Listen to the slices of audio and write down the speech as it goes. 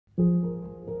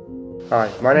Hi,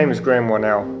 my name is Graeme and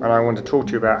I want to talk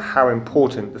to you about how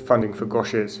important the funding for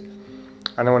GOSH is.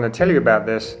 And I want to tell you about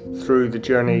this through the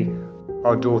journey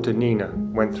our daughter Nina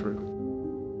went through.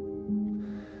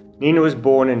 Nina was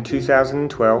born in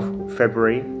 2012,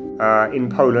 February, in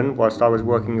Poland whilst I was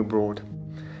working abroad.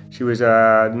 She was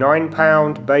a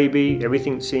 9-pound baby,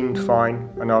 everything seemed fine,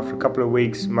 and after a couple of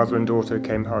weeks, mother and daughter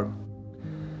came home.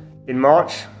 In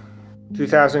March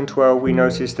 2012, we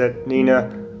noticed that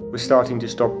Nina was starting to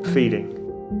stop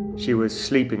feeding. She was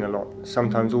sleeping a lot,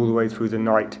 sometimes all the way through the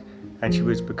night, and she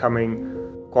was becoming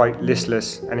quite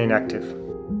listless and inactive.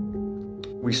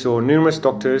 We saw numerous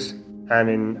doctors, and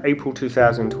in April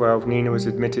 2012, Nina was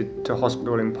admitted to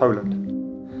hospital in Poland.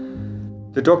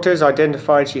 The doctors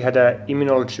identified she had an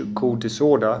immunological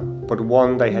disorder, but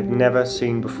one they had never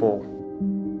seen before.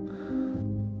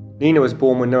 Nina was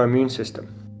born with no immune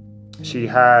system. She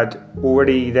had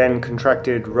already then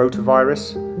contracted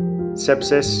rotavirus,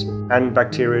 sepsis, and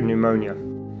bacterial pneumonia.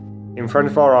 In front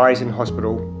of our eyes in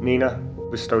hospital, Nina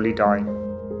was slowly dying.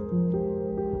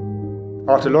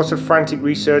 After lots of frantic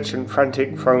research and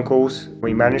frantic phone calls,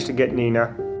 we managed to get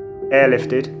Nina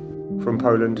airlifted from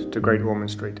Poland to Great Ormond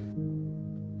Street.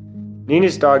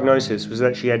 Nina's diagnosis was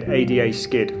that she had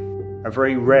ADA-SCID, a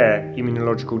very rare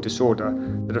immunological disorder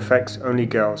that affects only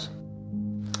girls.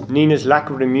 Nina's lack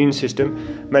of an immune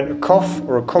system meant a cough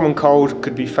or a common cold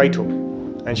could be fatal,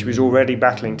 and she was already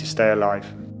battling to stay alive.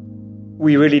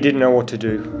 We really didn't know what to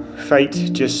do. Fate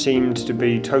just seemed to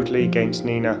be totally against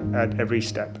Nina at every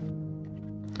step.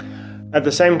 At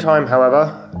the same time,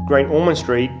 however, Great Ormond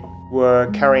Street were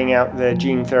carrying out their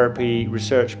gene therapy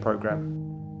research program,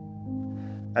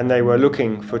 and they were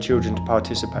looking for children to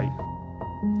participate.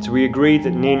 So we agreed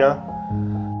that Nina,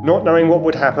 not knowing what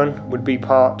would happen, would be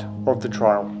part of the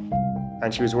trial,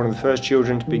 and she was one of the first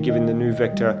children to be given the new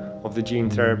vector of the gene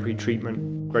therapy treatment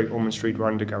Great Ormond Street were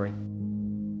undergoing.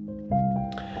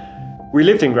 We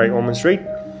lived in Great Ormond Street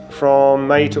from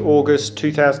May to August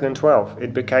 2012.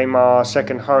 It became our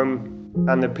second home,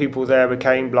 and the people there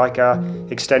became like an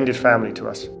extended family to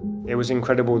us. It was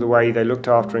incredible the way they looked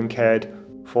after and cared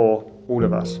for all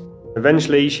of us.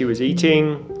 Eventually she was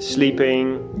eating,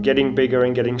 sleeping, getting bigger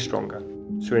and getting stronger.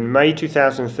 So in May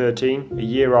 2013, a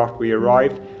year after we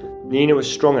arrived, Nina was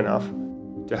strong enough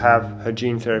to have her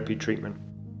gene therapy treatment.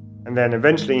 And then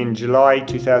eventually in July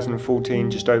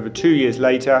 2014, just over 2 years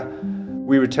later,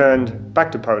 we returned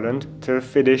back to Poland to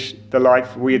finish the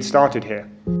life we had started here.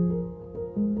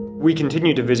 We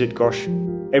continue to visit GOSH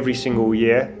every single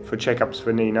year for checkups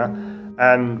for Nina,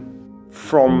 and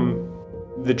from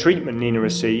the treatment Nina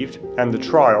received and the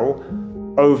trial,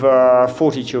 over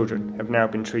 40 children have now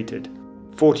been treated.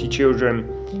 40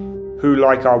 children who,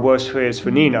 like our worst fears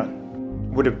for Nina,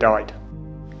 would have died.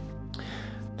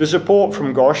 The support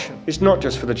from GOSH is not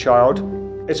just for the child,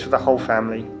 it's for the whole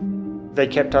family. They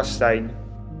kept us sane.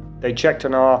 They checked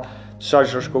on our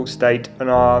psychological state and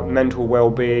our mental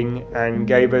well-being and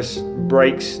gave us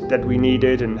breaks that we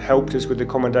needed and helped us with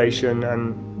accommodation,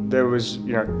 and there was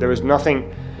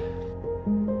nothing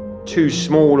too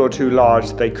small or too large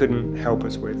that they couldn't help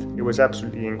us with. It was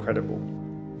absolutely incredible.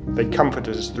 They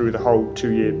comforted us through the whole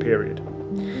 2-year period.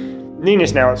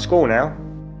 Nina's now at school now.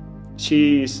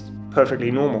 She's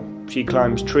perfectly normal. She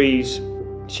climbs trees,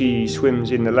 she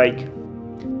swims in the lake,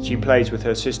 she plays with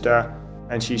her sister,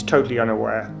 and she's totally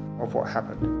unaware of what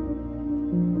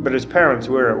happened. But as parents,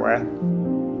 we're aware.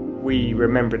 We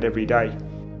remember it every day,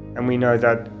 and we know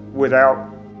that without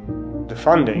the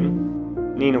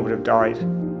funding, Nina would have died,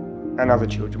 and other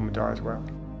children would die as well.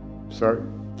 So,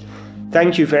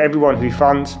 thank you for everyone who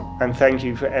funds, and thank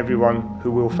you for everyone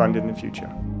who will fund in the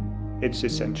future. It's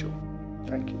essential.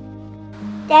 Thank you.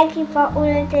 Thank you for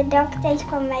all of the doctors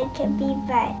for making me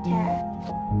better.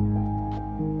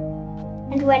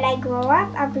 And when I grow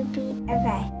up, I will be a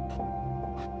vet.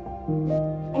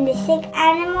 And the sick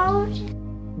animals,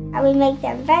 I will make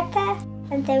them better,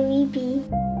 and they will be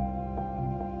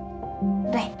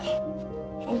better.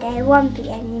 And there won't be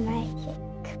any more sick.